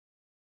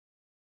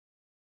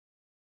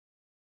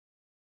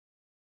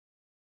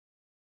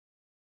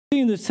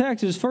in this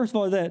text is, first of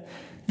all, that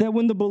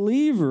when the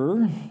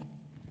believer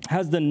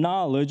has the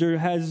knowledge or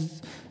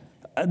has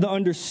the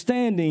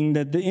understanding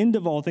that the end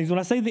of all things, when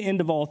I say the end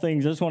of all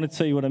things, I just want to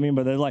tell you what I mean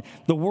by that. Like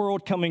the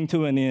world coming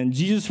to an end,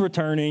 Jesus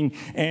returning,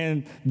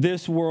 and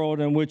this world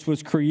in which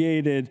was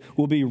created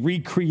will be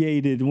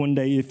recreated one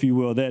day, if you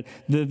will. That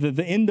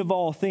the end of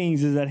all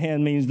things is at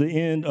hand means the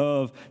end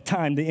of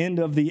time, the end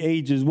of the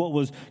ages, what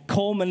was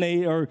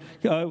culminated or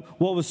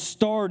what was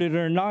started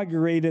or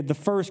inaugurated, the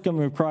first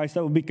coming of Christ,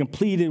 that will be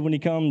completed when he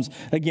comes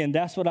again.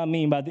 That's what I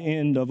mean by the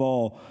end of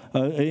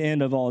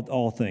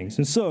all things.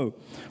 And so,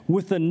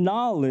 with the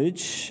knowledge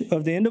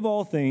of the end of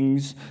all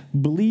things,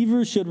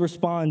 believers should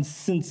respond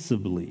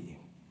sensibly.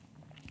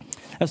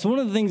 That's one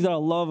of the things that I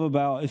love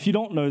about, if you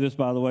don't know this,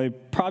 by the way,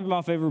 probably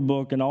my favorite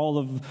book in all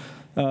of,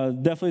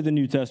 definitely the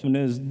New Testament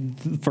is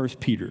 1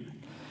 Peter.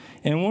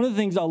 And one of the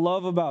things I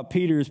love about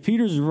Peter is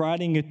Peter's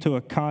writing it to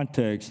a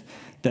context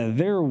that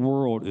their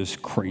world is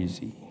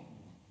crazy.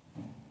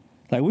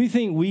 Like we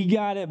think we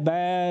got it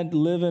bad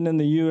living in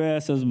the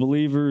U.S. as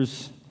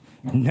believers.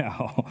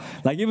 No,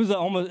 like it was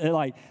almost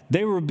like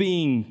they were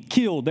being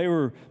killed. They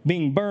were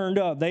being burned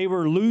up. They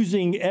were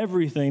losing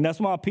everything. That's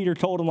why Peter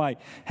told them, like,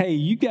 hey,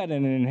 you got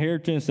an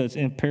inheritance that's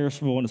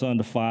imperishable and it's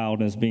undefiled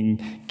and it's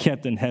being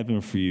kept in heaven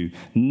for you.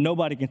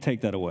 Nobody can take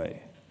that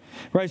away.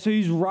 Right? So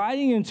he's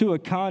writing into a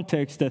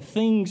context that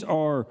things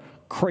are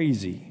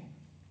crazy,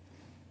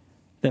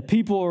 that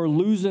people are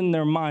losing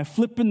their mind,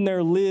 flipping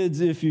their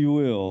lids, if you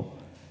will.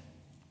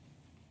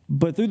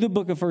 But through the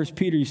book of 1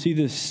 Peter, you see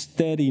this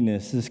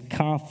steadiness, this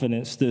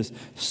confidence, this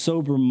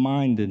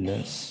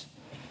sober-mindedness.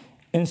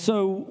 And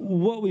so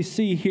what we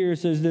see here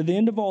says that the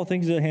end of all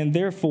things is at hand,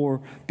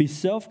 therefore, be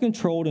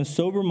self-controlled and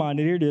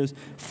sober-minded. Here it is,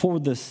 for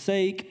the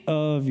sake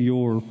of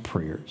your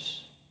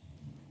prayers.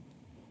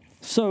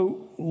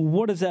 So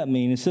what does that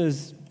mean? It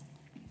says,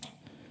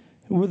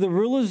 with the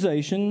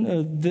realization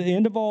of the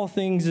end of all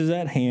things is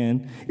at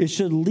hand, it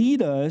should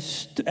lead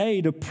us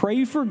to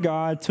pray for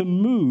God to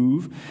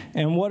move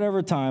in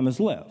whatever time is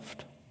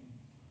left.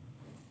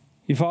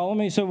 You follow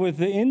me? So with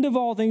the end of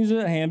all things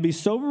at hand, be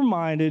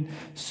sober-minded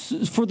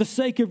for the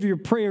sake of your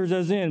prayers,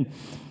 as in,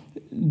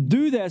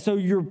 do that so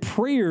your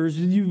prayers,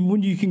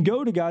 when you can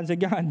go to God and say,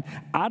 God,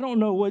 I don't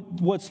know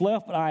what's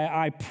left, but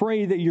I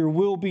pray that your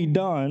will be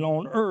done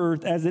on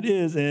earth as it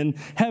is in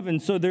heaven.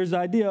 So there's the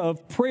idea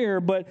of prayer,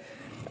 but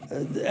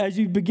as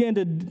you begin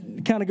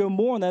to kind of go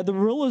more on that, the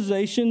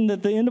realization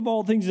that the end of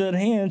all things at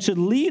hand should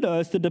lead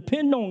us to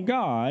depend on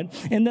God,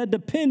 and that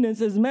dependence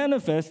is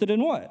manifested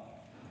in what?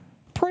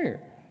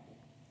 Prayer.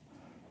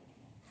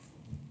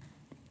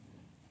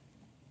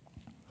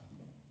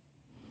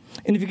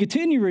 And if you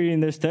continue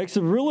reading this text,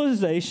 the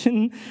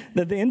realization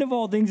that the end of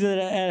all things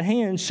at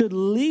hand should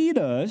lead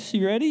us,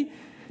 you ready?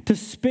 To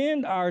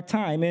spend our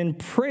time in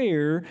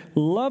prayer,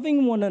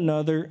 loving one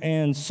another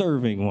and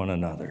serving one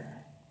another.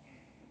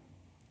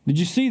 Did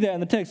you see that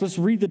in the text? Let's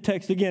read the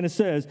text again. It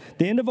says,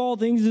 the end of all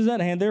things is at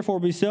hand, therefore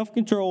be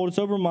self-controlled and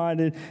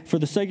sober-minded for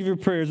the sake of your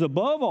prayers.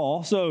 Above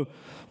all, so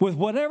with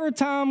whatever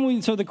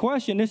time so the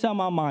question, this is how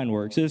my mind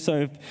works. Is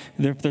so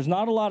if there's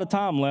not a lot of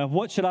time left,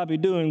 what should I be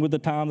doing with the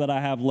time that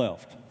I have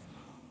left?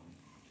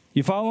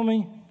 You follow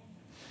me?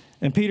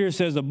 And Peter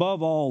says,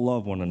 above all,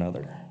 love one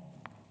another.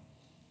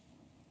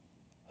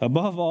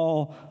 Above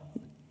all,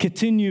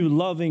 continue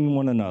loving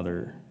one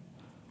another.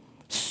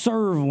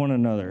 Serve one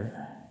another.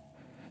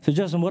 So,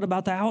 Justin, what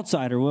about the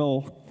outsider?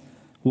 Well,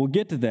 we'll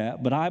get to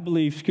that, but I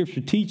believe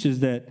Scripture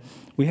teaches that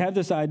we have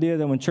this idea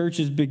that when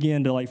churches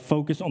begin to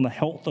focus on the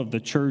health of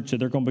the church, that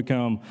they're going to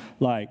become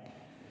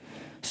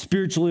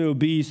spiritually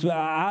obese.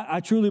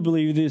 I truly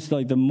believe this,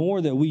 the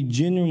more that we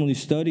genuinely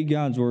study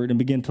God's word and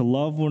begin to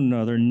love one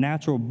another, a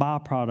natural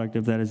byproduct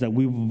of that is that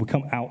we will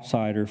become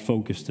outsider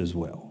focused as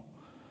well.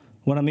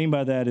 What I mean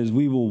by that is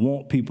we will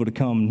want people to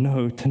come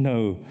to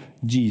know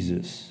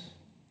Jesus.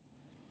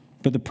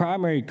 But the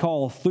primary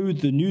call through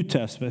the New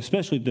Testament,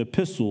 especially the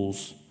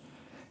epistles,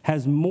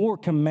 has more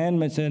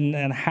commandments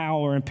and how,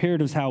 or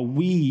imperatives, how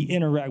we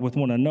interact with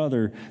one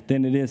another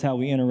than it is how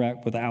we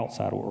interact with the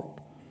outside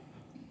world.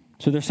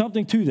 So there's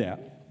something to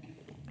that.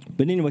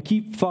 But anyway,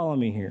 keep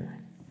following me here.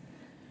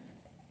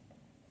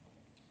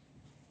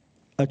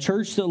 A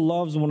church that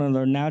loves one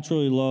another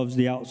naturally loves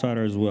the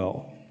outsider as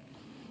well.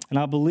 And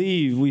I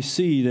believe we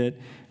see that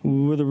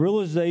with the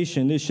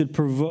realization it should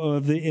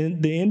provoke, the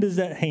end is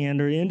at hand,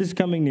 or the end is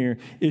coming near,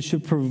 it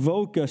should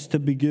provoke us to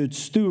be good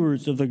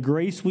stewards of the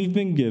grace we've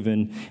been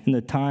given and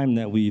the time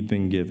that we've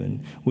been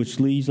given, which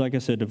leads, like I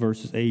said, to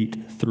verses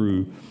 8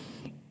 through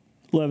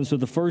 11. So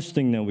the first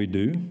thing that we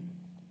do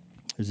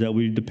is that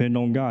we depend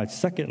on God.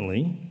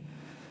 Secondly,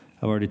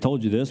 I've already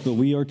told you this, but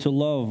we are to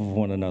love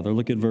one another.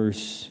 Look at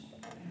verse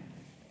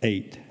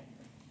 8.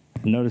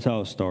 Notice how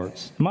it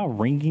starts. Am I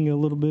ringing a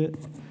little bit?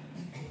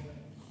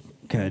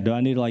 Okay, do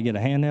I need to get a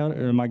handout?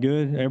 Or am I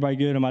good? Everybody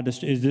good?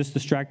 Is this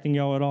distracting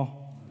y'all at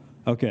all?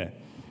 Okay,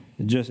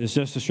 it's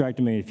just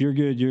distracting me. If you're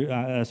good,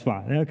 that's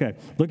fine. Okay,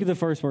 look at the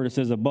first word. It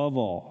says, above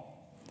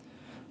all.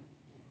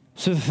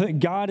 So that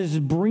God is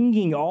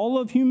bringing all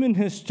of human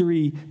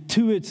history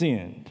to its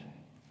end.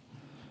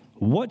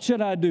 What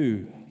should I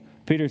do?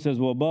 Peter says,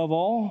 well, above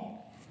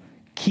all,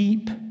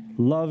 keep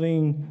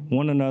loving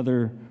one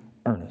another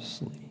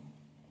earnestly.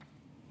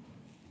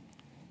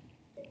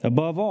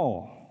 Above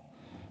all.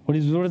 What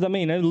does that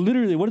mean?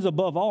 Literally, what does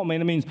above all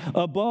mean? It means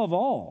above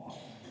all.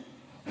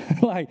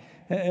 Like,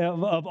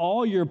 of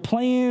all your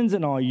plans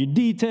and all your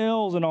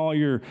details and all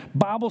your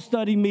Bible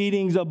study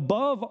meetings,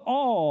 above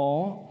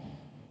all,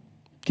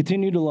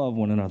 continue to love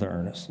one another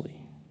earnestly.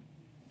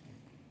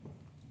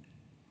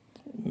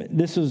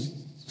 This is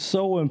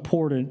so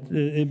important.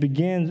 It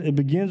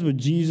begins with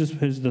Jesus,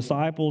 his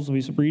disciples.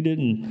 We read it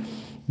in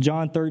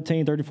John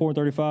 13, 34, and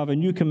 35. A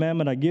new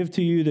commandment I give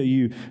to you, that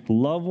you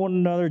love one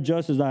another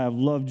just as I have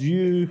loved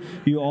you.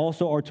 You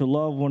also are to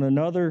love one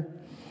another.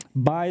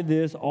 By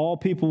this, all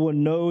people will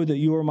know that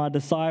you are my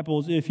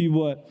disciples if you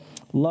what?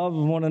 Love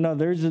one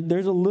another.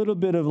 There's a little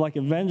bit of like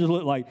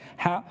evangelism, like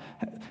how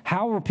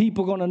are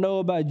people going to know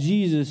about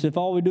Jesus if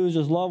all we do is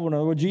just love one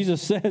another? Well,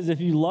 Jesus says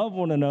if you love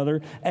one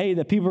another,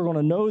 that people are going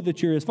to know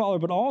that you're his follower.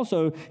 But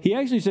also, he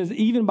actually says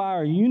even by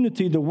our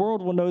unity, the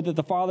world will know that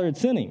the Father is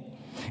sending.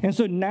 And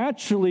so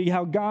naturally,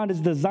 how God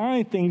has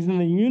designed things in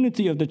the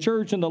unity of the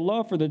church and the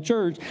love for the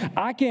church,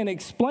 I can't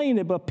explain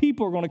it, but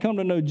people are going to come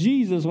to know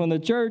Jesus when the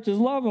church is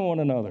loving one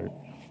another.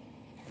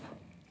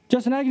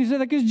 Justin Hackney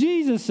said that because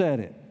Jesus said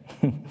it.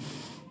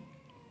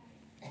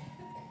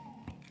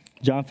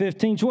 John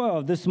 15,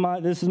 12, this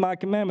is my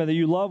commandment, that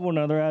you love one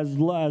another as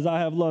I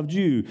have loved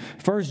you.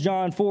 1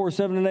 John 4,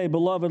 7 and 8,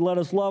 beloved, let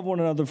us love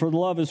one another, for the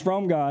love is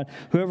from God.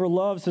 Whoever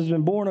loves has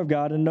been born of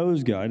God and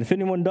knows God. If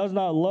anyone does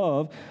not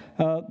love,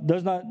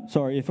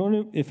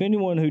 if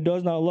anyone who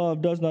does not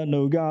love does not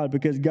know God,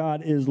 because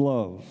God is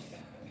love.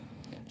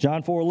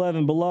 John 4,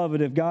 11, beloved,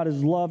 if God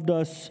has loved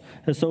us,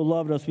 has so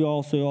loved us, we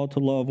also ought to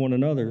love one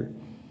another.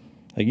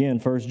 Again,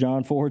 1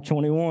 John 4,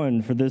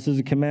 21, for this is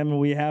a commandment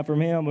we have from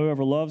him.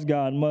 Whoever loves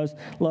God must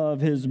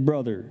love his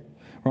brother.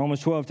 Romans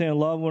 12, 10,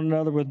 love one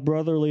another with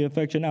brotherly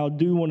affection.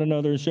 Outdo one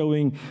another,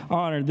 showing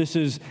honor. This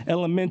is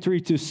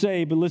elementary to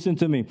say, but listen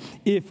to me.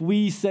 If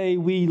we say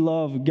we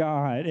love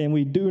God and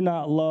we do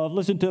not love,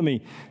 listen to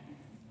me,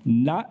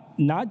 not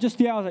just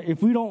the outside.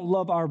 If we don't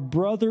love our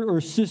brother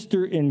or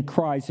sister in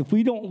Christ, if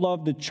we don't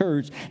love the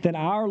church, then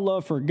our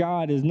love for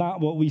God is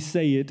not what we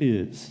say it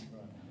is.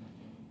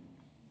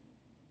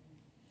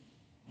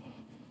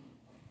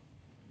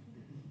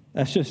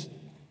 That's just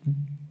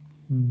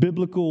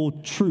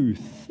biblical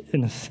truth,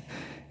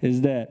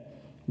 is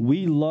that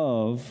we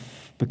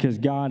love because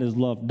God has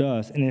loved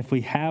us. And if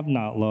we have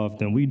not loved,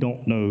 then we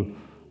don't know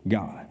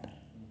God.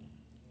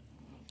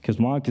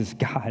 Because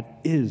God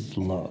is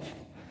love.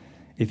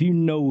 If you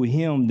know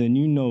him, then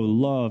you know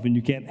love, and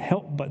you can't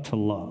help but to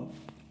love.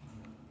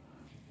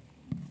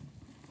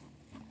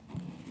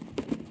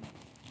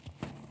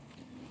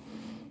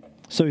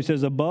 So he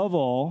says, above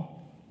all,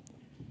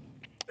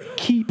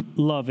 keep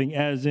loving,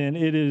 as in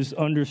it is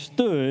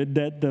understood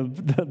that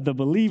the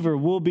believer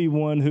will be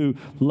one who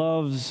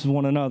loves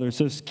one another. It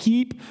says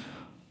keep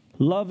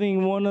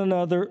loving one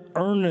another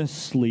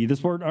earnestly.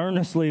 This word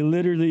earnestly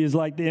literally is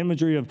like the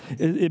imagery of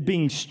it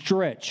being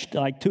stretched,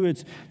 like to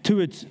its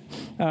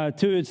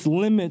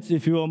limits,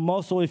 if you will,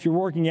 muscle. If you're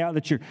working out,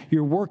 that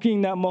you're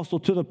working that muscle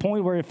to the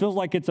point where it feels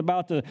like it's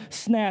about to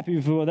snap,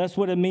 if you will. That's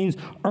what it means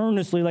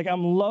earnestly. Like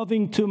I'm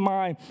loving to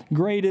my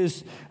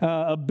greatest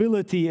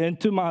ability and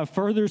to my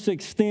furthest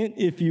extent,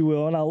 if you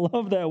will. And I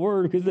love that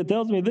word because it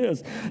tells me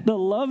this: the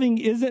loving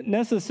isn't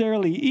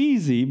necessarily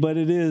easy, but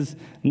it is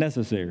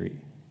necessary.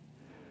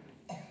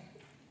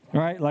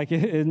 Right? Like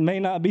it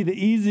may not be the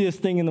easiest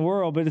thing in the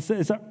world, but it's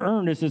an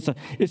earnest.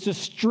 It's a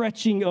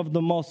stretching of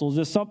the muscles.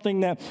 It's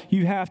something that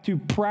you have to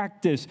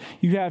practice,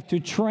 you have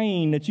to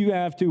train, that you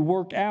have to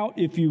work out,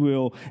 if you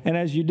will. And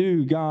as you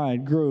do,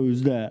 God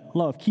grows that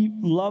love. Keep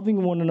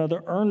loving one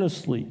another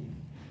earnestly.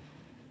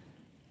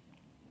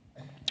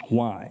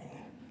 Why?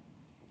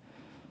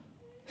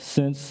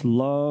 Since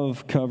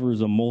love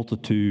covers a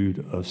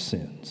multitude of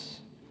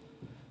sins.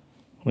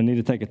 We need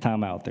to take a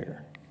time out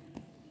there.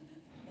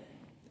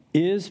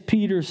 Is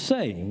Peter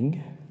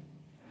saying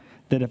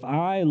that if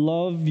I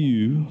love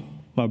you,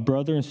 my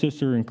brother and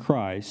sister in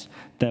Christ,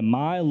 that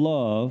my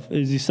love,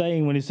 is he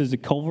saying when he says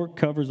it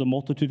covers a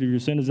multitude of your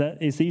sin,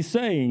 is he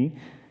saying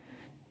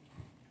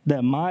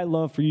that my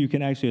love for you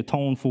can actually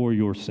atone for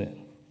your sin?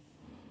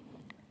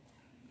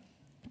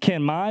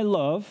 Can my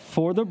love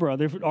for the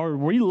brother, are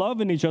we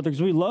loving each other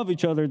because we love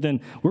each other, then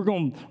we're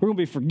going to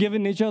be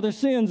forgiving each other's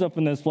sins up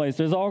in this place.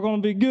 It's all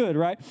going to be good,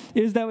 right?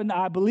 Is that,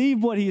 I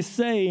believe what he's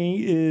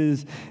saying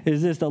is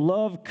this: the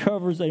love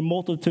covers a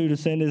multitude of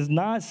sin. Is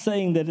not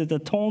saying that it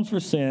atones for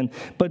sin,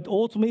 but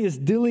ultimately is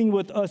dealing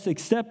with us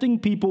accepting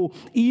people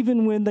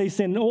even when they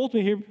sin. And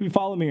ultimately, here,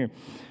 follow me here.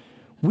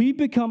 We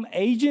become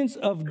agents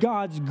of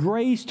God's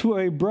grace to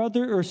a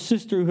brother or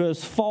sister who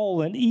has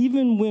fallen,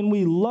 even when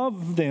we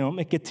love them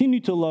and continue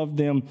to love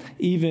them,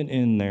 even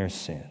in their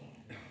sin.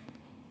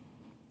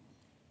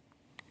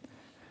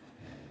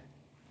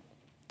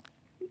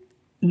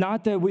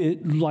 Not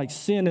that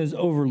sin is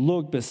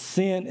overlooked, but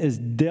sin is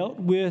dealt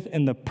with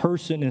and the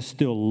person is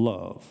still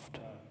loved.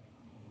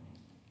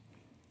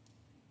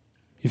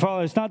 You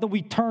follow? It's not that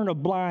we turn a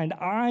blind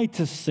eye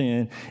to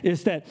sin.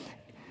 It's that,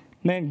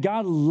 man,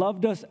 God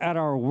loved us at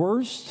our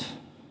worst.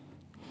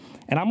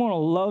 And I'm going to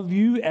love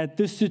you at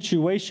this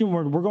situation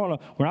where we're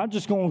not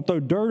just going to throw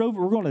dirt over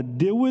it. We're going to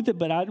deal with it,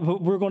 but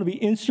we're going to be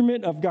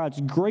instrument of God's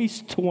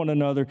grace to one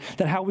another,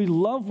 that how we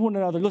love one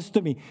another, listen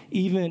to me,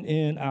 even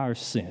in our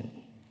sin.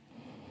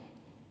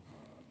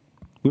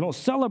 We don't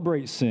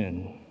celebrate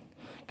sin,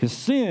 because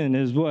sin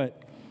is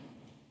what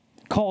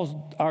caused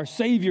our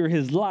Savior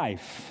his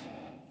life.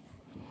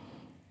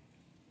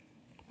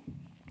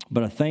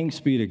 But a thanks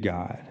be to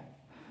God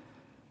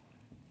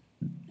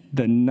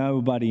that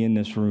nobody in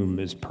this room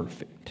is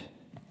perfect.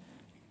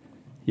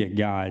 Yet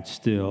God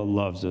still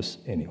loves us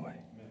anyway.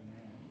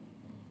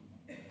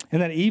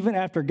 And that even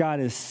after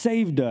God has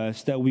saved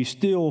us, that we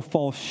still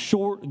fall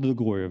short of the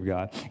glory of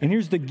God. And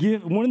here's the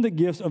gift, one of the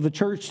gifts of the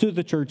church to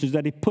the church is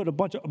that he put a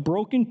bunch of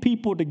broken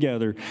people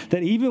together,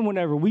 that even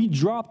whenever we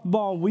drop the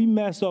ball, we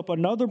mess up,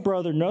 another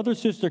brother, another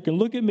sister can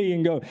look at me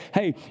and go,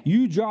 hey,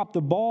 you dropped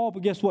the ball,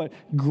 but guess what?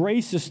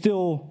 Grace is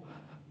still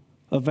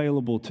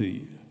available to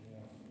you.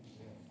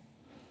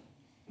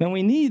 And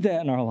we need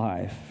that in our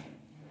life.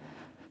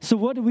 So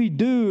what do we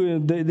do?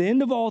 The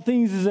end of all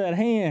things is at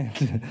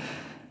hand.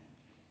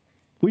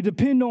 We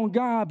depend on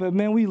God, but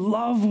man, we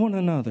love one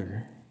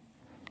another.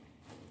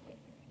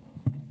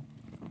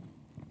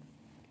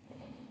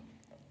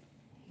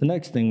 The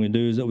next thing we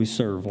do is that we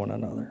serve one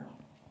another.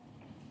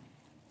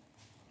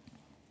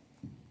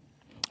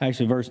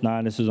 Actually, verse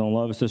 9, this is on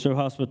love. It says, show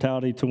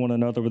hospitality to one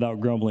another without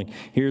grumbling.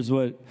 Here's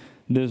what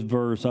this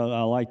verse,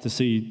 I like to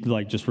see,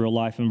 like just real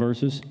life in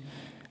verses.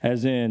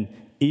 As in,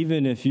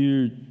 even if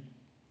you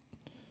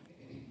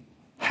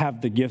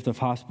have the gift of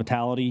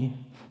hospitality,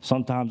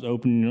 sometimes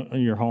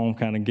opening your home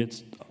kind of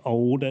gets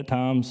old at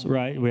times,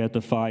 right? We have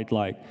to fight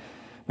like,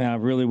 man, I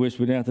really wish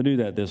we didn't have to do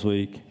that this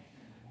week,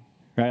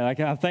 right?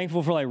 Like I'm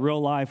thankful for like real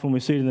life when we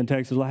see it in the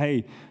text. It's like,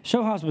 hey,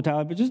 show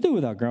hospitality, but just do it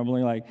without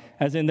grumbling. Like,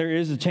 as in there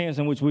is a chance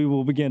in which we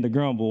will begin to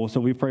grumble. So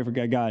we pray for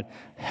God,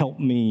 help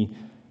me.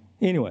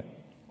 Anyway.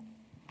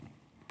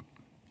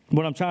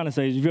 What I'm trying to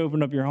say is if you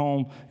open up your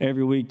home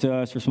every week to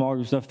us for small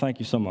group stuff, thank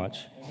you so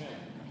much.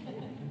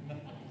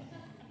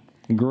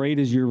 Great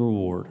is your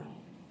reward.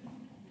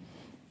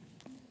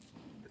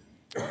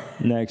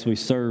 Next, we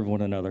serve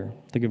one another.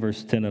 Look at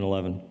verse 10 and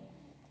 11.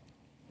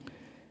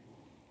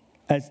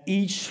 As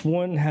each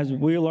one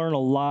we learn a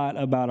lot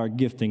about our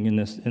gifting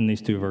in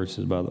these two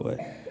verses, by the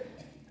way.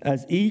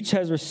 As each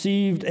has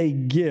received a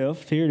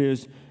gift, here it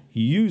is,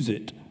 use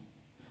it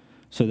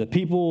so that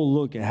people will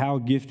look at how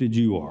gifted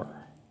you are.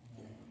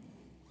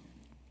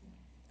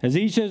 As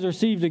each has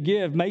received a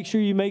gift, make sure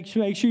you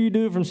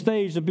do it from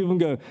stage so people can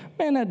go,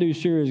 man, that dude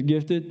sure is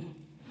gifted.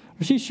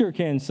 Or she sure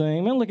can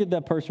sing. Man, look at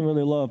that person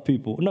really love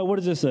people. No, what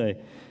does it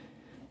say?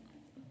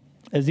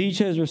 As each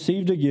has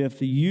received a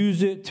gift,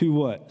 use it to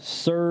what?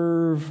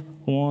 Serve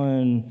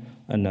one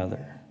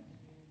another.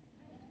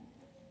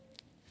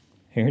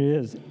 Here it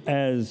is.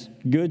 As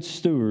good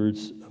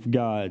stewards of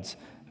God's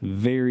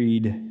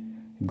varied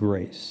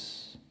grace.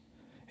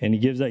 And he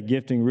gives that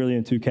gifting really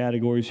in two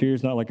categories here.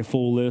 It's not like a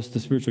full list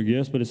of spiritual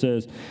gifts, but it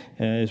says,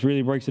 it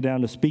really breaks it down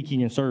to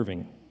speaking and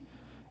serving.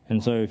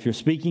 And so if you're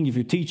speaking, if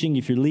you're teaching,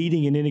 if you're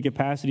leading in any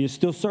capacity, it's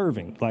still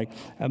serving. Like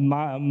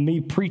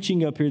me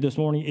preaching up here this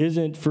morning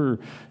isn't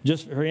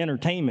just for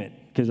entertainment,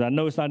 because I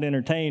know it's not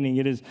entertaining.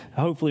 It is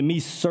hopefully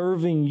me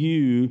serving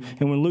you.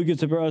 And when Luke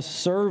gets about us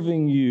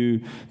serving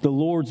you, the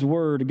Lord's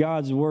word,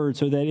 God's word,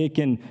 so that it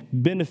can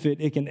benefit,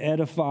 it can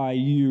edify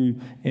you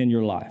in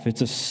your life.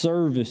 It's a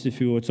service,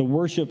 if you will. It's a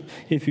worship,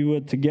 if you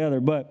would, together.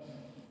 But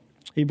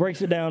he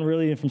breaks it down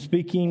really from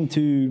speaking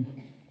to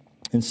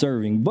and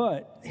serving.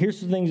 But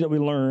here's the things that we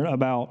learn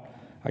about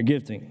our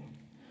gifting.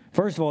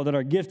 First of all, that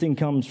our gifting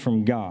comes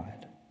from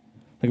God.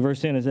 Like verse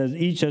 10, it says,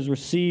 each has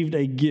received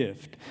a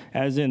gift.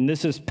 As in,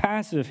 this is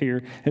passive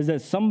here, is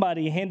that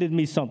somebody handed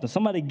me something.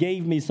 Somebody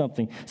gave me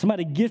something.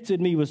 Somebody gifted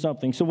me with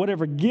something. So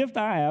whatever gift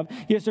I have,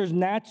 yes,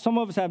 some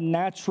of us have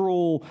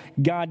natural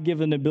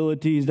God-given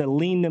abilities that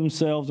lean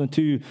themselves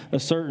into a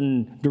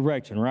certain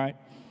direction, right?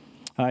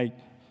 Like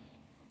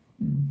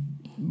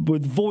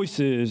with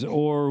voices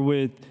or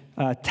with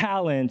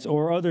talents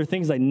or other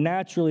things, like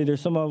naturally there's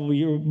some of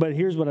you, but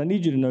here's what I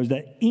need you to know is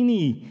that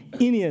any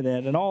of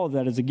that and all of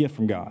that is a gift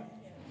from God.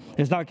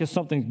 It's not because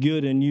something's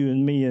good in you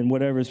and me and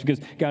whatever. It's because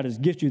God has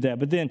gifted you that.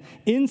 But then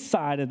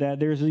inside of that,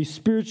 there's these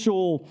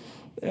spiritual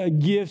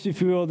gifts,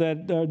 if you will,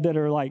 that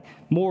are like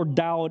more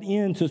dialed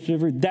into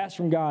specific. That's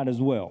from God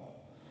as well.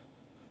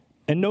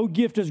 And no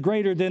gift is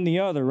greater than the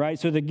other, right?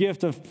 So the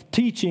gift of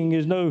teaching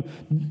is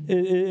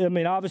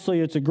obviously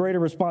it's a greater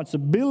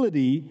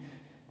responsibility,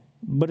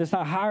 but it's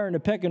not higher in the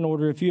pecking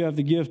order if you have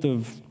the gift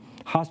of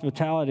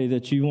hospitality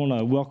that you want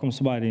to welcome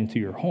somebody into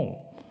your home.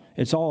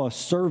 It's all a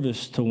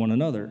service to one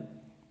another.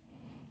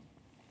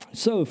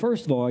 So,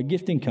 first of all, our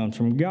gifting comes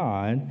from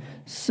God.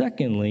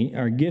 Secondly,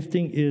 our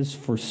gifting is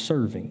for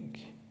serving.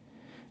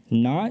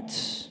 Not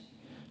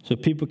so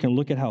people can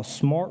look at how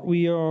smart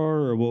we are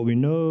or what we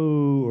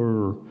know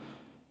or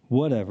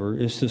whatever.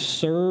 It's to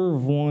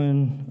serve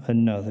one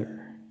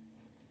another.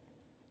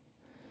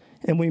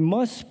 And we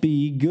must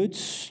be good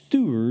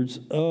stewards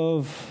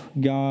of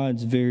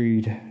God's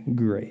varied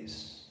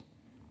grace.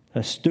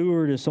 A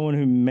steward is someone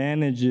who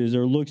manages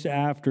or looks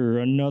after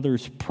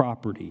another's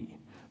property.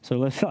 So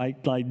let's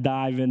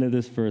dive into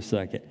this for a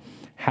second.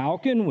 How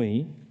can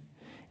we,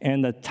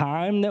 in the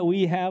time that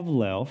we have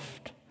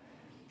left,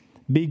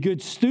 be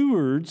good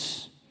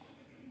stewards?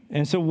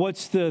 And so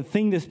what's the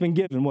thing that's been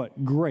given?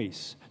 What?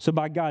 Grace. So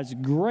by God's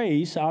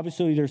grace,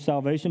 obviously there's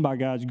salvation. By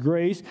God's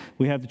grace,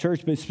 we have the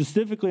church. But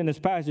specifically in this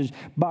passage,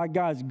 by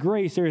God's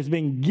grace, there has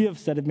been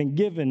gifts that have been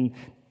given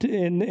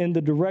in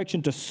the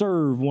direction to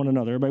serve one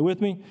another. Everybody with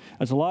me?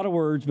 That's a lot of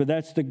words, but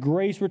that's the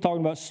grace we're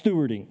talking about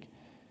stewarding.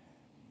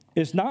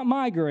 It's not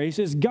my grace,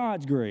 it's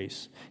God's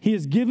grace. He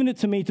has given it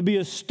to me to be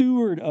a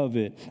steward of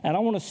it. And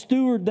I want to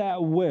steward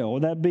that well,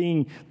 that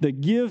being the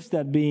gifts,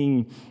 that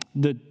being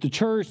the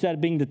church, that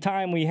being the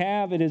time we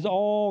have. It is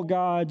all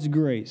God's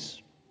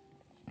grace.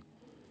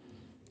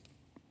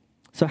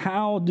 So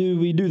how do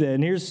we do that?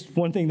 And here's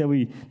one thing that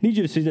we need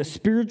you to see, that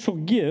spiritual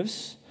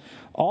gifts,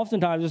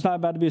 oftentimes it's not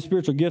about to be a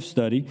spiritual gift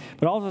study,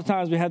 but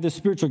oftentimes we have this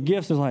spiritual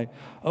gifts. It's like,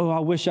 oh, I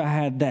wish I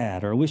had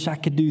that, or I wish I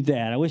could do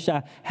that. I wish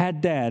I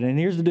had that. And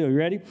here's the deal. You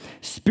ready?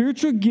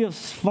 Spiritual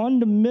gifts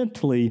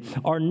fundamentally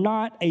are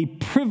not a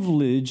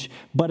privilege,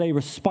 but a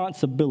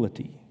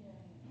responsibility.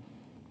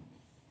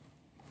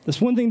 That's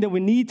one thing that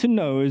we need to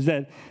know, is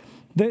that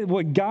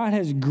what God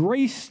has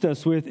graced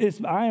us with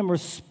is I am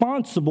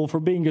responsible for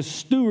being a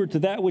steward to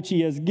that which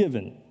He has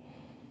given.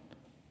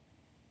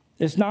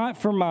 It's not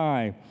for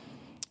my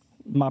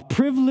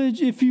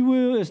privilege, if you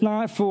will. It's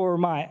not for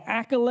my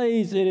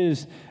accolades. It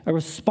is a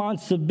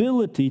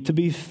responsibility to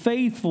be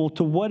faithful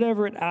to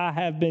whatever I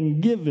have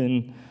been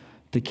given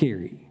to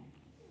carry.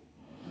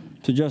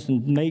 So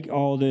Justin, make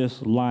all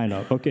this line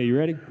up. Okay, you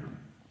ready?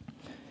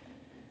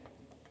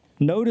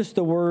 Notice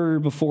the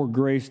word before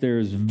grace there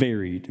is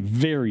varied,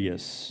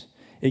 various.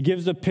 It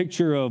gives a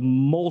picture of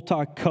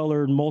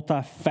multicolored,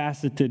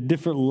 multifaceted,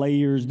 different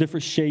layers,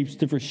 different shapes,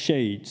 different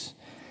shades.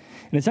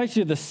 And it's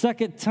actually the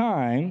second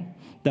time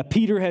that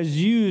Peter has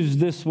used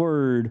this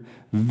word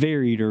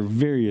varied or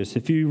various.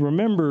 If you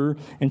remember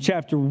in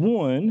chapter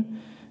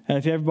 1,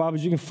 if you have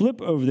Bibles, you can flip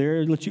over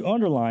there, let you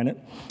underline it.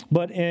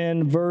 But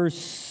in verse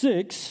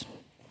 6,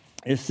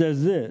 it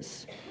says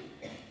this: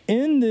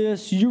 in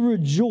this you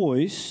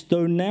rejoice,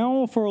 though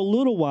now for a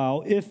little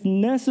while, if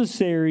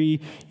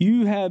necessary,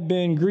 you have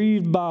been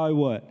grieved by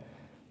what?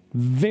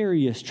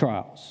 Various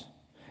trials.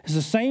 It's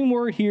the same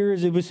word here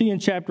as we see in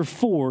chapter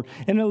 4,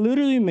 and it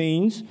literally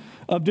means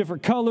of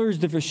different colors,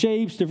 different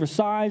shapes, different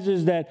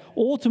sizes, that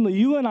ultimately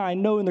you and I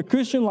know in the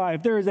Christian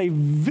life there is a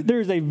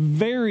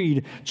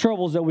varied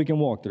troubles that we can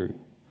walk through.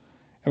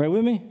 Everybody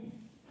with me?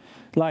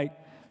 Like,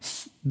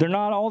 they're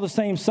not all the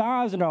same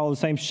size, they're not all the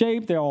same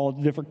shape, they're all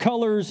different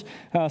colors.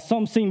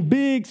 Some seem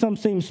big, some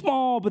seem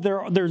small, but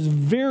there's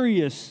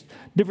various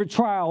different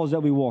trials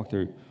that we walk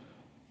through.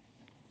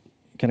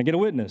 Can I get a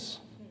witness?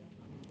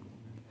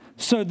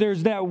 So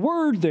there's that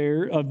word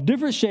there of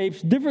different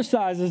shapes, different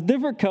sizes,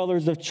 different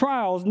colors of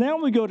trials. Now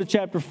we go to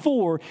chapter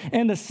 4,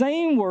 and the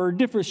same word,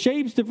 different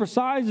shapes, different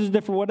sizes,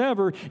 different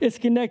whatever, is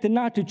connected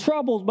not to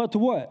troubles, but to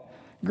what?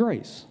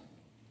 Grace.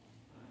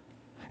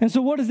 And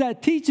so what is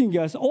that teaching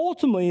us?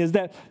 Ultimately is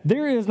that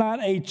there is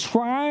not a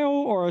trial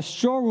or a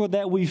struggle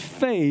that we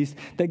face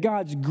that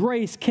God's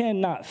grace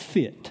cannot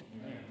fit.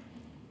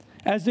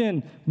 As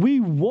in, we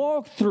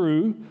walk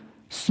through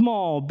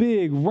small,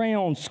 big,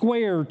 round,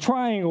 square,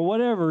 triangle,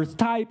 whatever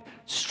type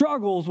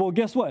struggles. Well,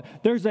 guess what?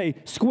 There's a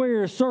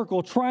square,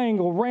 circle,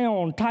 triangle,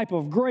 round type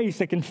of grace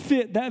that can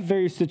fit that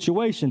very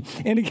situation.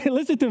 And again,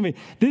 listen to me.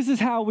 This is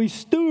how we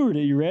steward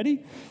it. You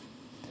ready?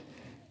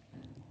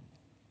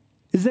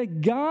 Is that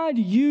God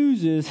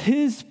uses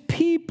His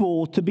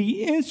people to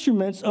be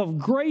instruments of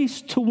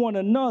grace to one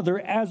another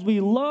as we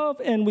love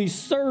and we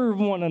serve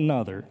one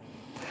another.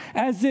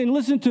 As in,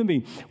 listen to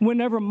me,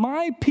 whenever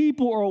my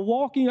people are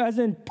walking, as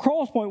in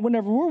Crosspointe,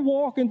 whenever we're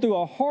walking through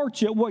a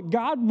hardship, what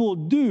God will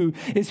do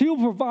is He'll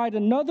provide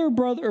another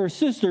brother or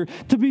sister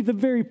to be the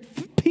very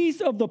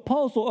piece of the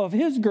puzzle of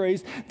His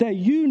grace that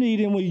you need,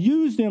 and will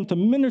use them to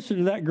minister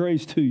to that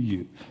grace to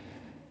you.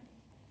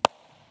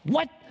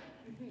 What?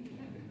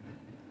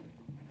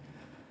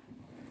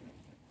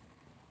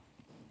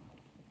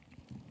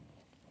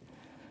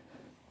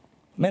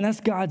 Man,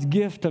 that's God's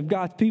gift of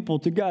God's people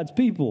to God's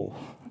people.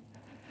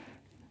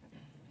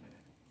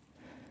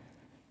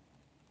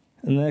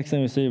 And the next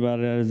thing we say about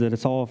it is that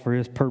it's all for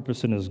His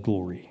purpose and His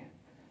glory.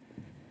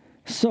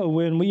 So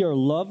when we are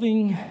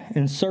loving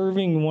and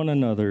serving one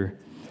another,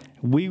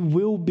 we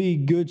will be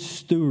good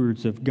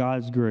stewards of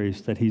God's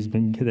grace that He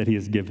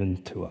has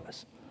given to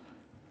us.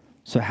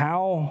 So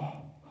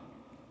how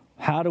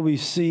do we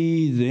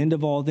see the end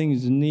of all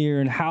things near,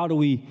 and how do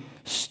we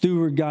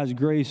steward God's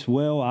grace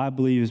well? I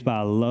believe is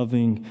by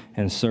loving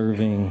and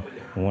serving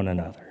one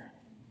another.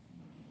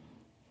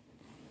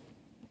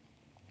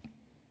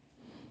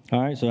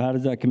 All right, so how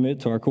does that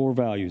commit to our core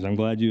values? I'm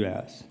glad you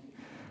asked.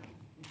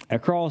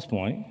 At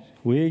Crosspointe,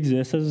 we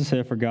exist, as I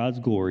said, for God's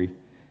glory,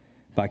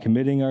 by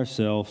committing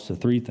ourselves to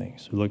three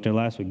things. We looked at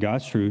last week: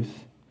 God's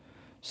truth.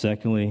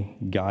 Secondly,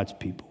 God's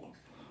people.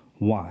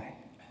 Why?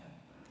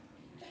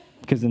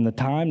 Because in the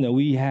time that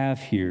we have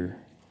here,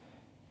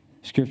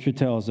 Scripture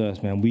tells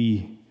us, man,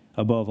 we,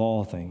 above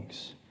all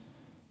things,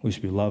 we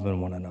should be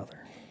loving one another.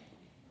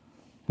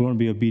 We want to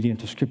be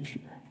obedient to Scripture.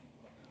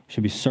 We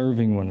should be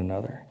serving one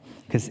another.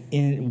 Because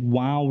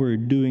while we're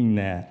doing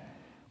that,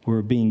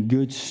 we're being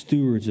good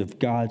stewards of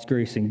God's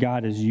grace, and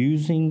God is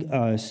using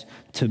us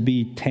to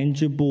be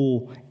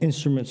tangible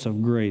instruments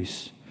of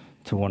grace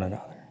to one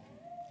another.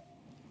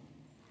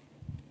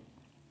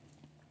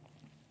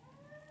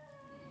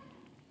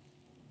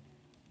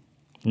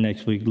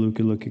 Next week, Luke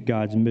will look at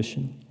God's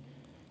mission.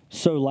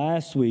 So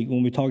last week,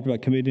 when we talked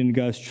about committing to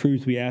God's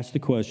truth, we asked the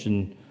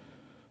question,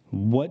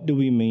 what do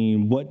we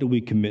mean? What do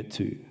we commit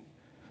to?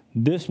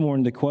 This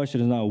morning, the question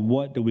is not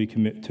what do we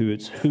commit to,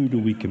 it's who do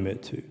we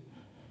commit to.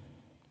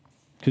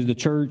 Because the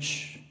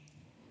church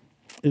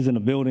isn't a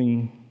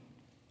building.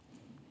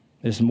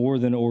 It's more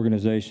than an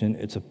organization.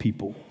 It's a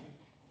people.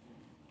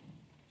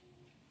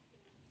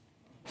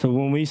 So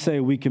when we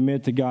say we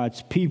commit to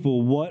God's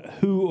people,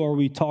 who are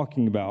we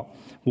talking about?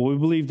 Well, we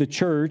believe the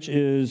church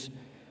is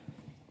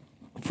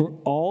for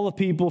all the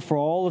people, for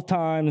all the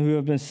time who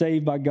have been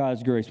saved by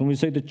God's grace. When we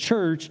say the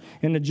church,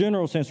 in the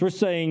general sense, we're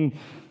saying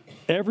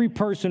every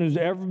person who's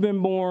ever been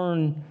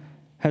born,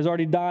 has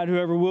already died,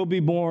 whoever will be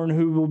born,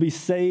 who will be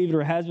saved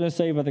or has been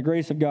saved by the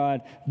grace of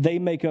God, they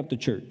make up the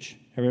church.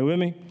 Everybody with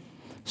me?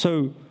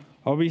 So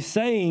are we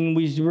saying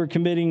we're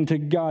committing to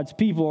God's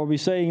people? Are we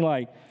saying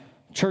like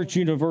church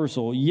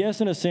universal? Yes,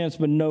 in a sense,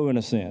 but no, in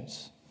a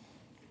sense.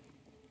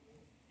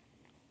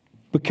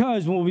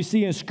 Because what we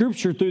see in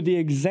Scripture through the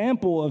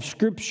example of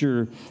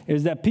Scripture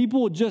is that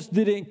people just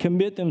didn't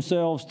commit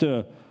themselves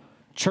to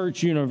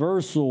church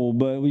universal,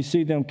 but we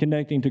see them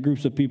connecting to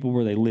groups of people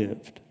where they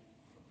lived,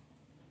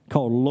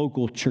 called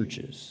local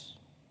churches.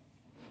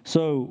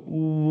 So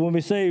when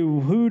we say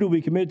who do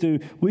we commit to,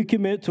 we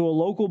commit to a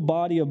local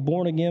body of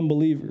born-again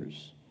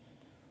believers.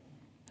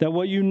 That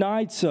what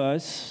unites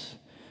us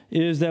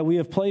is that we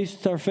have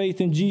placed our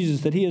faith in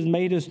Jesus, that He has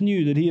made us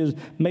new, that He has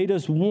made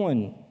us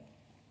one.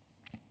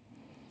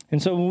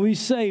 And so when we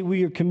say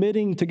we are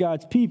committing to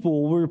God's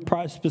people, we're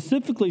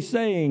specifically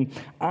saying,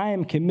 I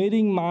am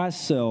committing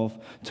myself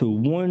to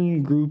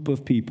one group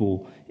of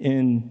people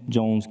in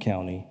Jones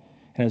County.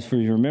 And as for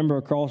you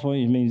remember,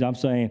 Crosspointe, it means I'm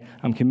saying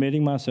I'm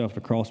committing myself to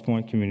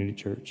Crosspointe Community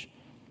Church.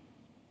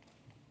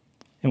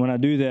 And when I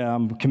do that,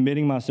 I'm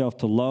committing myself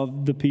to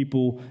love the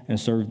people and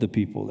serve the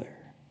people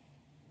there.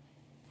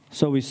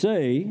 So we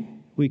say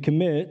we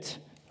commit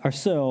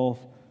ourselves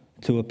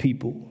to a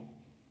people.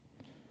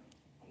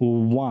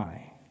 Well, why?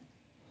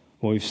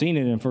 Well, we've seen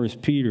it in 1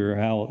 Peter,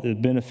 how the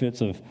benefits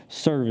of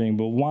serving,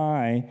 but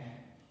why,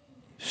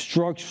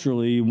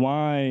 structurally,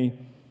 why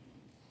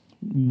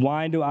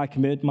do I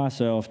commit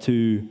myself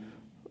to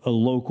a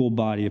local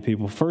body of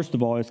people? First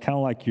of all, it's kind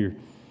of like your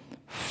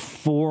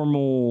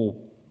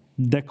formal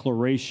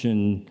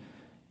declaration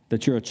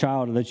that you're a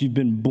child, that you've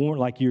been born,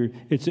 like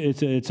it's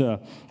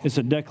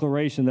a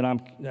declaration that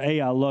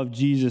I love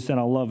Jesus and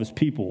I love His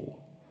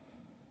people.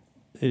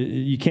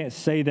 You can't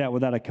say that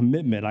without a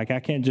commitment. Like I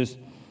can't just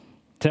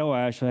tell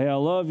Ashley, hey, I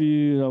love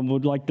you, I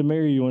would like to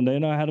marry you one day,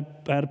 and I had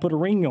to put a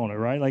ring on it,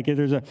 right? Like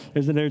there's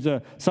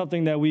a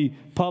something that we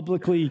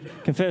publicly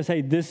confess,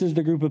 hey, this is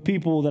the group of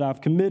people that I've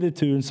committed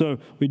to, and so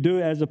we do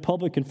it as a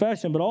public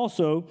confession, but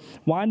also,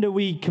 why do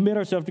we commit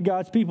ourselves to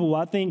God's people?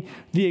 Well, I think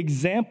the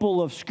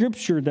example of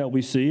Scripture that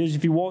we see, is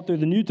if you walk through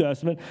the New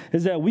Testament,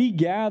 is that we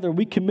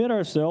commit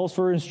ourselves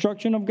for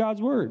instruction of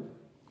God's Word.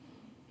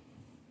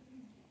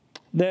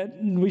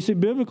 That we see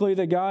biblically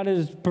that God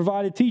has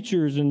provided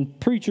teachers and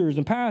preachers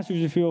and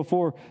pastors, if you will,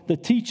 for the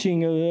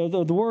teaching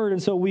of the Word.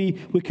 And so we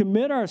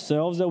commit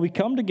ourselves, that we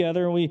come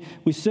together and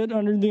we sit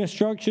under the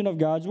instruction of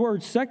God's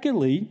Word.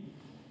 Secondly,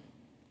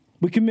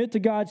 we commit to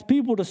God's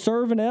people to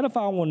serve and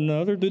edify one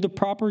another through the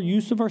proper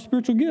use of our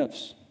spiritual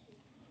gifts.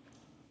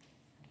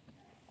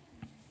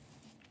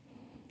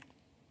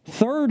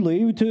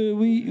 Thirdly,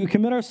 we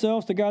commit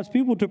ourselves to God's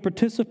people to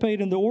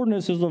participate in the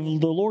ordinances of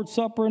the Lord's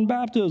Supper and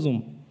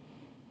baptism.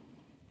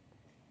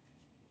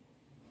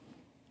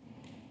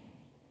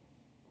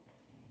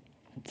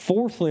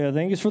 Fourthly, I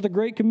think, is for the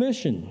Great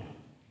Commission.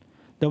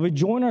 That we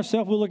join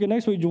ourselves, we'll look at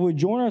next week, we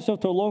join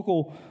ourselves to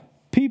local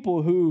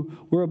people who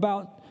were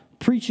about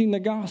preaching the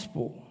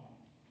gospel.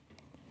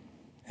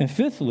 And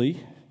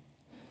fifthly,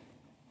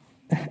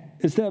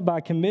 is that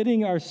by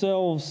committing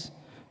ourselves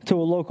to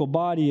a local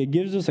body, it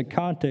gives us a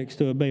context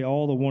to obey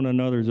all the one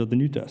another's of the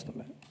New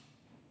Testament.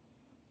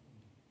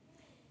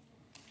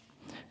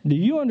 Do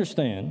you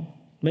understand?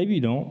 Maybe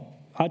you don't.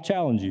 I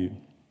challenge you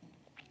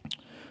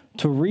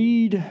to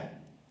read,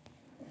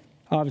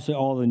 obviously,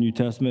 all the New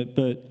Testament,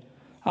 but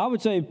I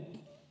would say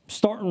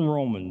start in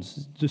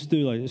Romans. Just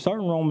do like start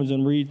in Romans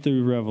and read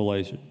through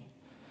Revelation.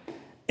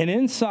 And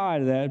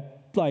inside of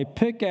that,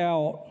 pick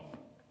out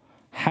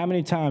how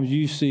many times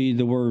you see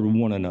the word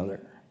one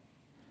another.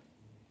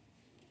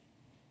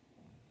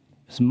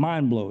 It's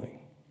mind-blowing.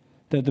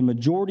 that the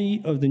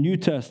majority of the New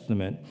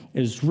Testament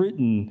is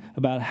written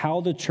about how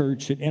the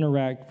church should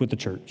interact with the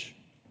church.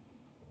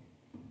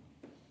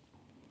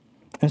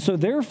 And so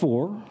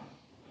therefore,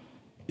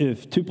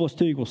 if 2 +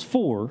 2 =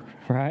 4,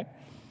 right?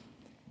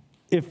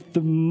 If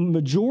the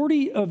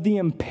majority of the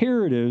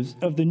imperatives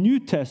of the New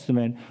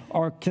Testament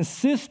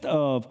consist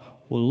of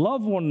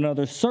love one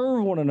another,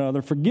 serve one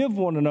another, forgive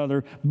one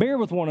another, bear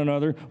with one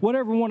another,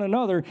 whatever one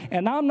another,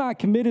 and I'm not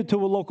committed to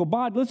a local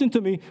body, listen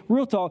to me,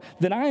 real talk,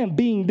 then I am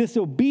being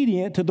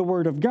disobedient to the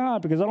Word of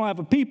God because I don't have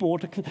a people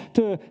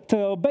to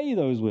obey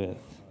those with.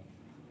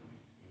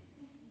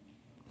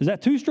 Is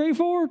that too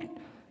straightforward?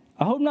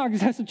 I hope not, because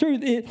that's the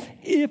truth.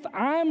 If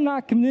I'm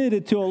not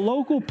committed to a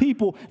local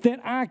people, then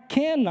I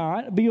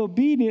cannot be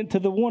obedient to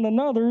the one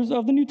another's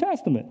of the New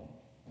Testament.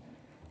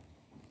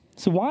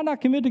 So why not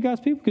commit to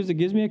God's people? Because it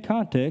gives me a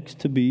context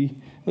to be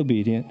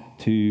obedient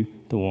to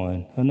the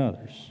one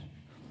another's.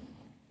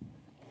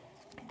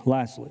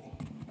 Lastly,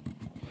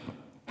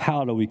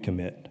 how do we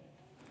commit?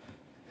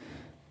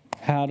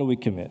 How do we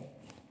commit?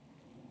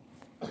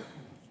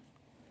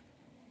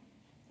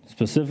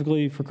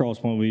 Specifically for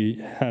Crosspointe,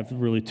 we have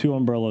really two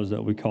umbrellas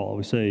that we call.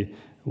 We say,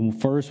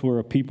 first, we're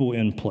a people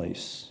in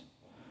place.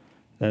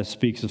 That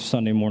speaks of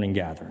Sunday morning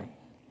gathering.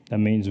 That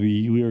means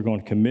we are going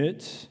to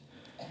commit.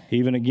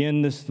 Even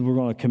again, we're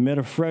going to commit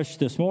afresh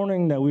this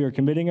morning that we are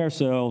committing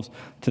ourselves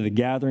to the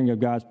gathering of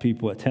God's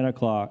people at 10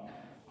 o'clock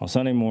on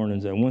Sunday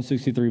mornings at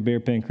 163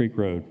 Bearpen Creek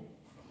Road.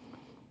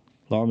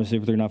 Laura,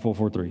 Mississippi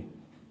 39443.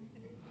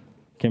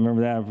 Can't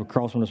remember that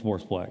across from the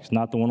Sportsplex.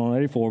 Not the one on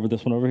 84, but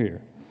this one over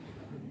here.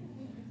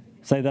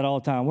 Say that all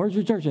the time. Where's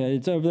your church at?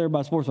 It's over there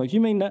by Sportsplex. You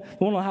mean the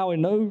one on Highway?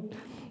 No,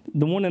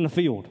 the one in the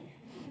field.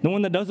 The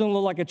one that doesn't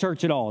look like a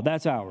church at all.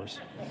 That's ours.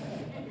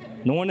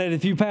 The one that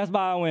if you pass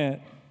by, I went,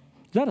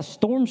 is that a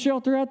storm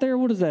shelter out there?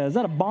 What is that? Is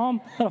that a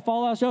bomb? Is that a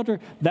fallout shelter?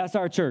 That's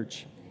our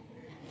church.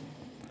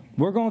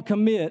 We're going to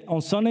commit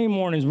on Sunday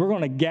mornings. We're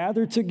going to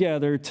gather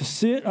together to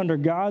sit under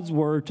God's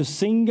word, to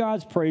sing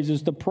God's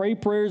praises, to pray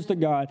prayers to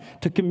God,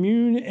 to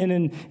commune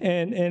and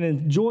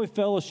enjoy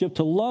fellowship,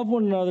 to love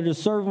one another, to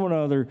serve one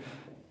another.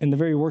 In the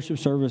very worship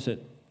service at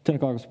 10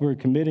 o'clock, we're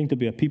committing to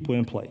be a people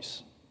in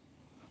place.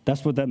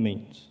 That's what that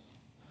means.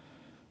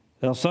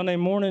 Now, Sunday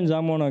mornings,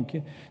 I'm going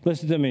to,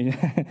 listen to me.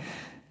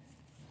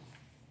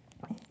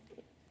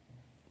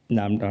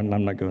 No,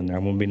 I'm not going there.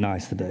 I'm going to be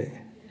nice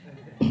today.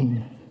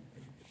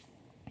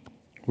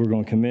 We're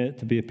going to commit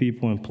to be a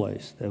people in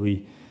place, that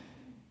we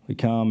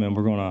come and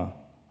we're going to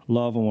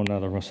love one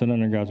another. We're going to sit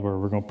under God's word.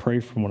 We're going to pray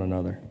for one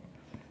another.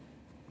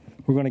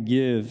 We're going to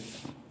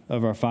give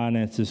of our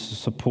finances to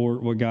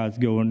support what God's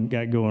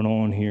got going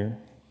on here.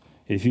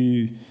 If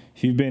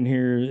you've been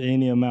here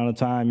any amount of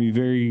time, you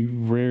very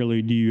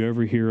rarely do you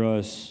ever hear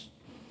us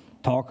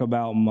talk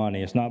about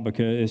money. It's not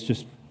because it's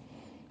just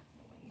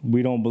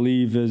we don't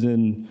believe as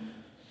in.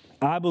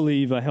 I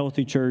believe a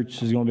healthy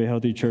church is going to be a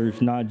healthy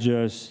church, not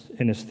just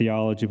in its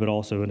theology, but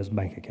also in its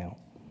bank account.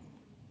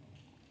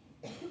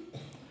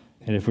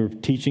 And if we're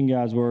teaching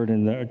God's word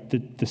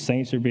and the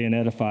saints are being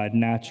edified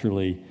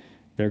naturally,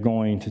 they're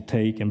going to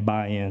take and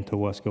buy into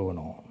what's going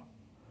on.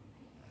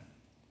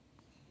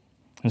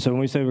 And so when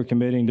we say we're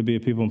committing to be a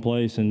people in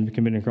place and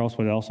committing to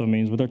Crosspointe, it also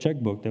means with our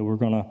checkbook that we're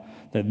going to,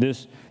 that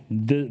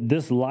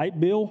this light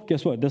bill,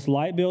 guess what? This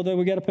light bill that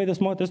we got to pay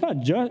this month, it's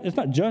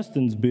not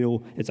Justin's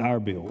bill, it's our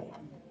bill.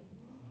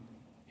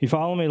 You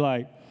follow me?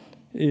 Like,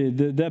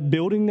 that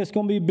building that's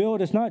going to be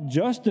built, it's not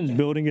Justin's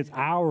building, it's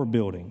our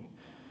building.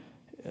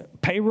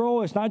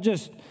 Payroll, it's not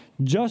Justin's,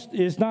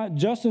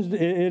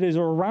 it is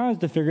Orion's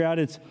to figure out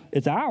it's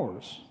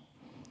ours.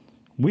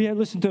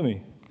 Listen to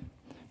me.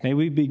 May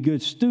we be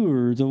good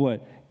stewards of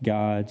what?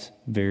 God's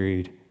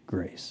varied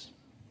grace.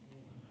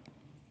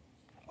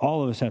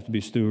 All of us have to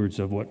be stewards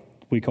of what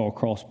we call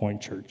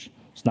Crosspointe Church.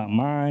 It's not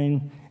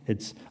mine.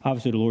 It's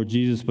obviously the Lord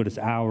Jesus, but it's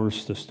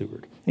ours to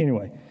steward.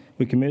 Anyway,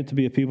 we commit to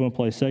be a people in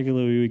place.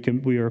 Secondly,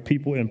 we are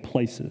people in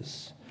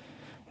places.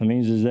 What it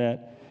means is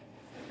that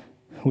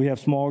we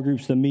have small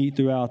groups that meet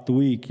throughout the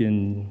week,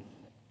 and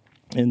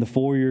in the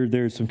foyer,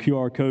 there's some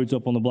QR codes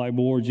up on the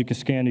blackboards. You can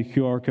scan the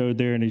QR code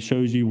there, and it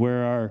shows you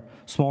where our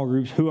small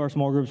groups, who our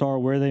small groups are,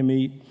 where they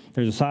meet.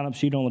 There's a sign-up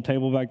sheet on the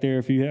table back there.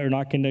 If you are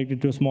not connected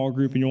to a small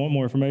group and you want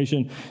more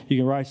information,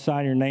 you can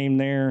sign your name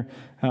there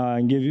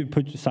and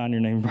sign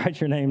your name, write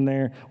your name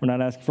there. We're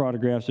not asking for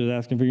autographs, just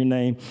asking for your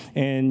name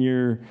and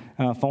your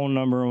phone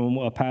number, and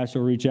a pastor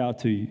will reach out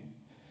to you.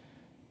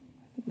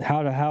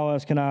 How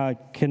else can I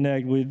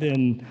connect with?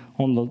 And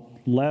on the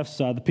left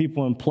side, the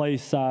people in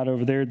place side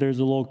over there, there's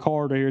a little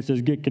card here that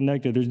says get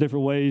connected. There's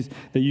different ways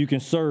that you can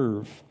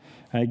serve.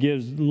 It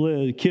gives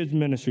kids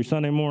ministry,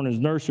 Sunday mornings,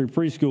 nursery,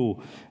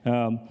 preschool.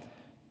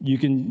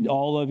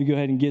 All of you go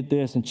ahead and get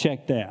this and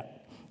check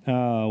that.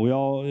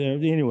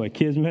 Anyway,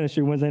 kids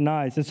ministry Wednesday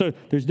nights. And so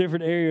there's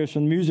different areas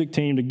from music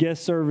team to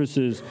guest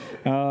services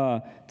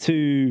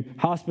to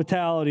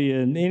hospitality.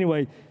 And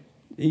anyway,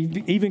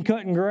 even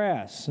cutting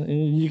grass.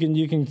 You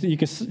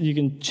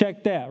can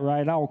check that,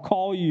 right? I will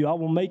call you. I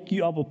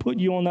will put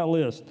you on that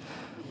list.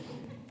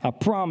 I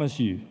promise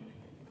you.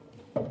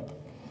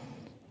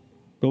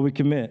 But we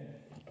commit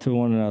to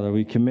one another.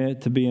 We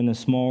commit to being in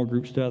small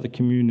groups throughout the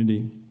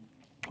community.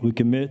 We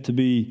commit to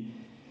be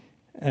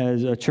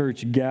as a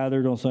church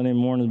gathered on Sunday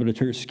mornings, but a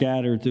church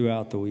scattered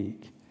throughout the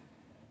week.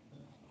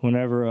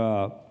 Whenever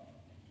a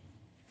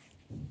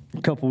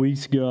couple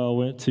weeks ago, I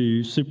went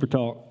to Super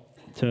Talk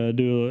to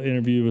do an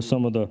interview with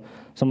some of the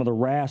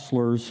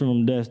wrestlers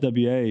from the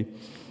SWA.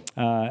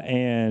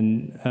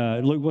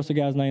 Luke, what's the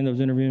guy's name that was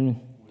interviewing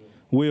me?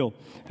 Will.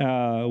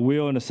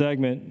 Will in a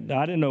segment.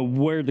 I didn't know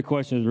where the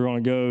questions were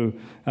going to go.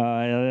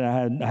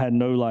 And I had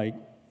no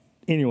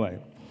anyway.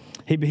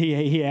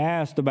 He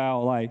asked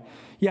about I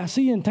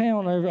see you in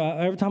town.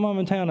 Every time I'm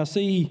in town, I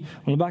see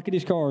on the back of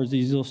these cars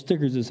these little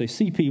stickers that say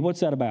CP.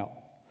 What's that about?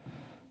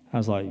 I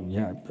was like,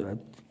 yeah,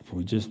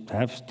 we just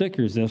have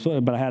stickers.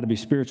 But I had to be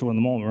spiritual in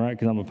the moment, right?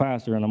 Because I'm a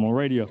pastor and I'm on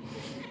radio.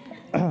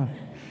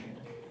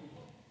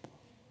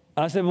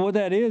 I said, well, what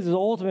that is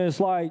ultimately it's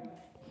like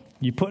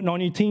you're putting on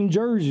your team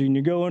jersey and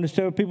you go in to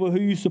show people who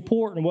you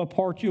support and what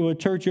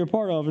church you're a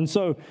part of. And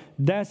so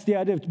that's the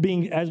idea of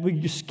being, as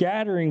we're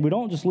scattering, we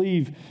don't just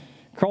leave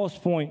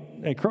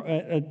Crosspointe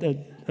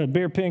at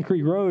Bear Pen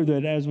Creek Road,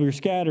 that as we're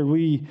scattered,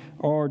 we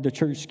are the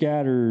church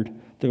scattered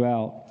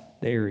throughout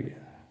the area,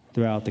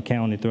 throughout the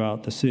county,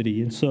 throughout the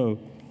city. And so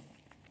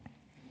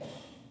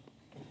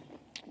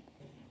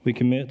we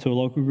commit to a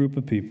local group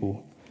of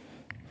people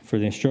for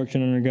the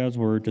instruction under God's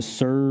word, to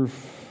serve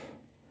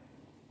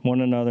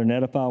one another, and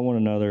edify one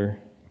another,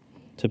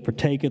 to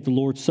partake at the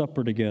Lord's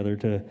Supper together,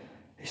 to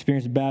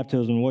experience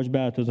baptism, watch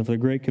baptism for the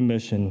Great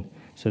Commission,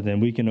 so then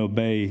we can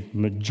obey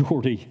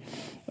majority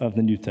of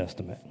the New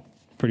Testament.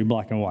 Pretty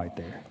black and white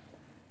there.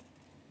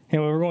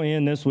 Anyway, we're going to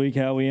end this week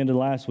how we ended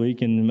last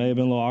week, and it may have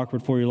been a little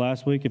awkward for you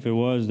last week. If it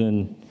was,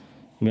 then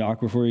it'll be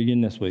awkward for you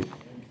again this week.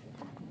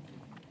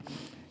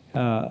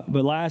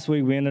 But last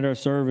week we ended our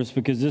service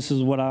because this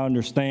is what I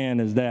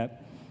understand is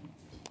that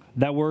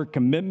word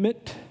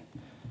commitment,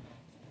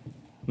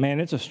 man,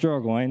 it's a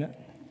struggle, ain't it?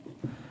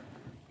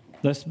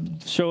 Let's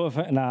show of,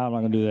 I'm not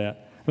going to do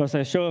that. Let's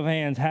say show of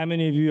hands, how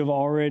many of you have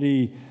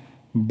already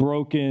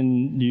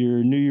broken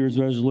your New Year's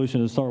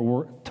resolution to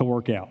start to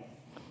work out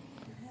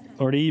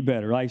or to eat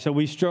better? So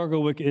we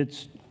struggle with,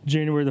 it's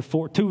January the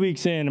 4th, 2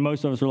 weeks in, and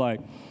most of us are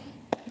like,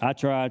 I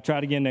tried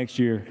it again next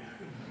year.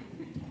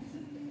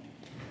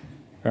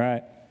 All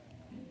right.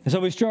 And so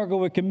we struggle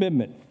with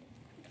commitment.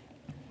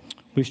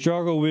 We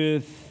struggle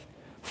with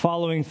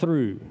following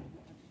through.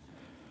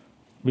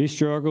 We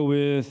struggle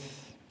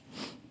with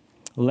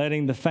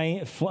letting the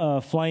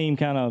flame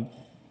kind of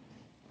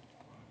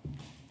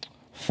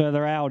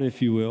feather out,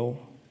 if you will.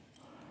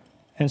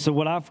 And so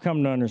what I've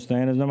come to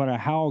understand is no matter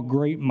how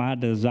great my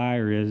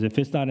desire is, if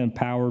it's not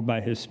empowered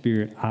by His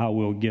Spirit, I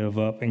will give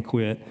up and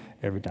quit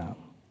every time.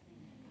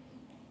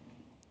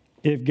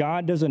 If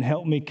God doesn't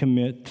help me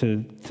commit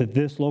to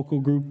this local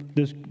group,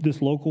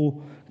 this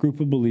local group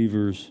of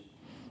believers,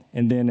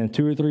 and then in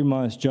 2 or 3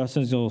 months,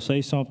 Justin's going to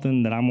say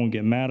something that I'm going to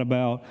get mad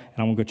about, and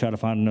I'm going to go try to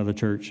find another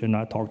church and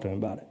not talk to him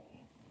about it.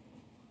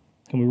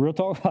 Can we real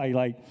talk?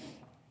 Like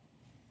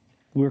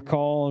we're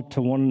called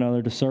to one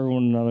another, to serve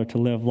one another, to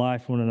live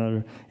life for one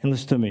another. And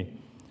listen to me.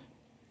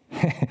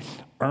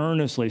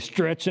 Earnestly,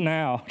 stretching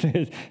out.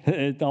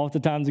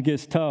 Oftentimes it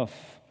gets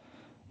tough,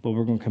 but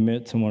we're going to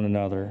commit to one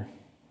another.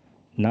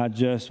 Not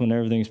just when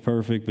everything's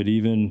perfect, but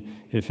even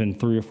if in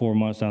 3 or 4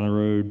 months down the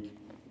road,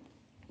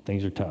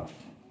 things are tough.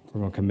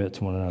 We're going to commit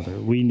to one another.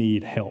 We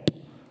need help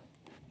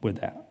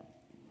with that.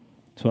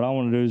 So what I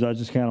want to do is I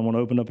just kind of want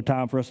to open up a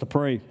time for us to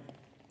pray.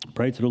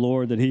 Pray to the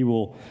Lord that He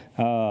will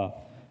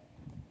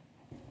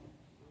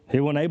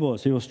enable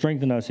us. He will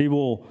strengthen us. He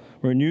will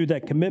renew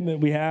that commitment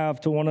we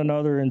have to one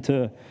another and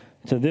to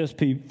this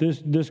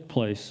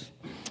place,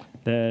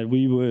 that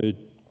we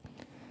would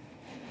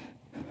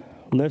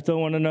lift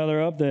one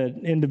another up, that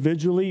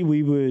individually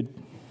we would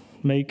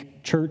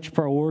make church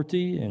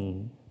priority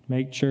and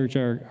make church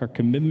our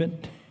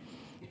commitment.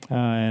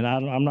 And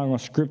I'm not going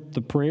to script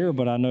the prayer,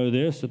 but I know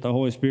this, that the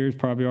Holy Spirit's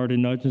probably already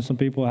nudging some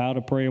people how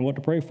to pray and what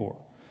to pray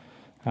for.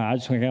 I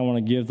just think I want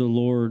to give the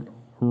Lord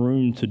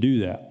room to do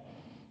that.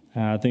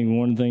 I think the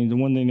one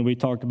thing that we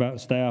talked about in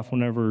staff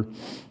whenever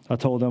I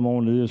told them I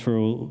wanted to do this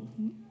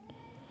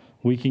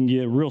we can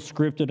get real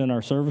scripted in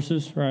our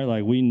services, right?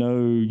 Like we know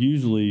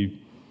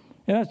usually,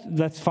 and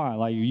that's fine.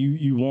 Like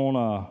you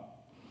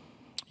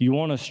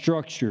want a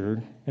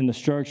structure, and the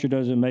structure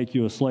doesn't make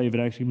you a slave. It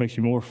actually makes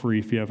you more free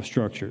if you have a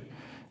structure.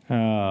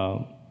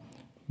 But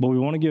we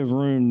want to give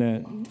room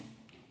that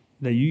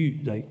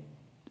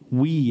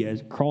we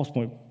as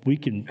Crosspointe, we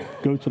can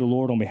go to the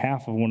Lord on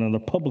behalf of one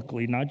another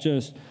publicly, not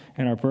just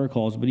in our prayer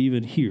calls, but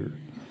even here.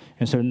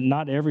 And so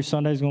not every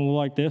Sunday is going to look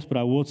like this, but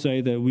I will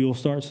say that we will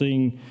start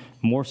seeing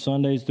more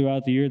Sundays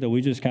throughout the year that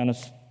we just kind of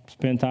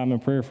spend time in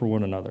prayer for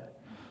one another.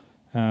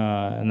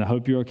 And I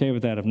hope you're okay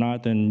with that. If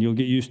not, then you'll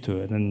get used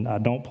to it. And I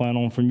don't plan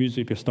on for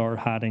music to start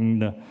hiding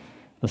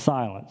the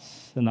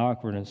silence and the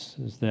awkwardness,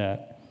 is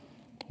that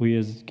we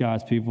as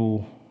God's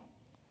people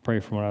pray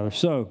for one another.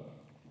 So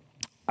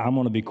I'm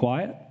going to be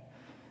quiet,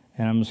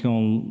 and I'm just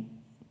going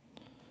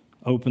to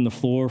open the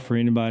floor for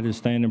anybody to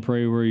stand and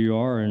pray where you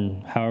are,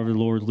 and however the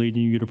Lord's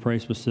leading you to pray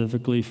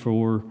specifically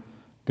for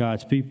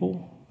God's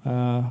people,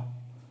 then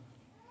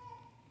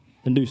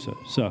do so.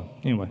 So,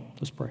 anyway,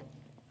 let's pray.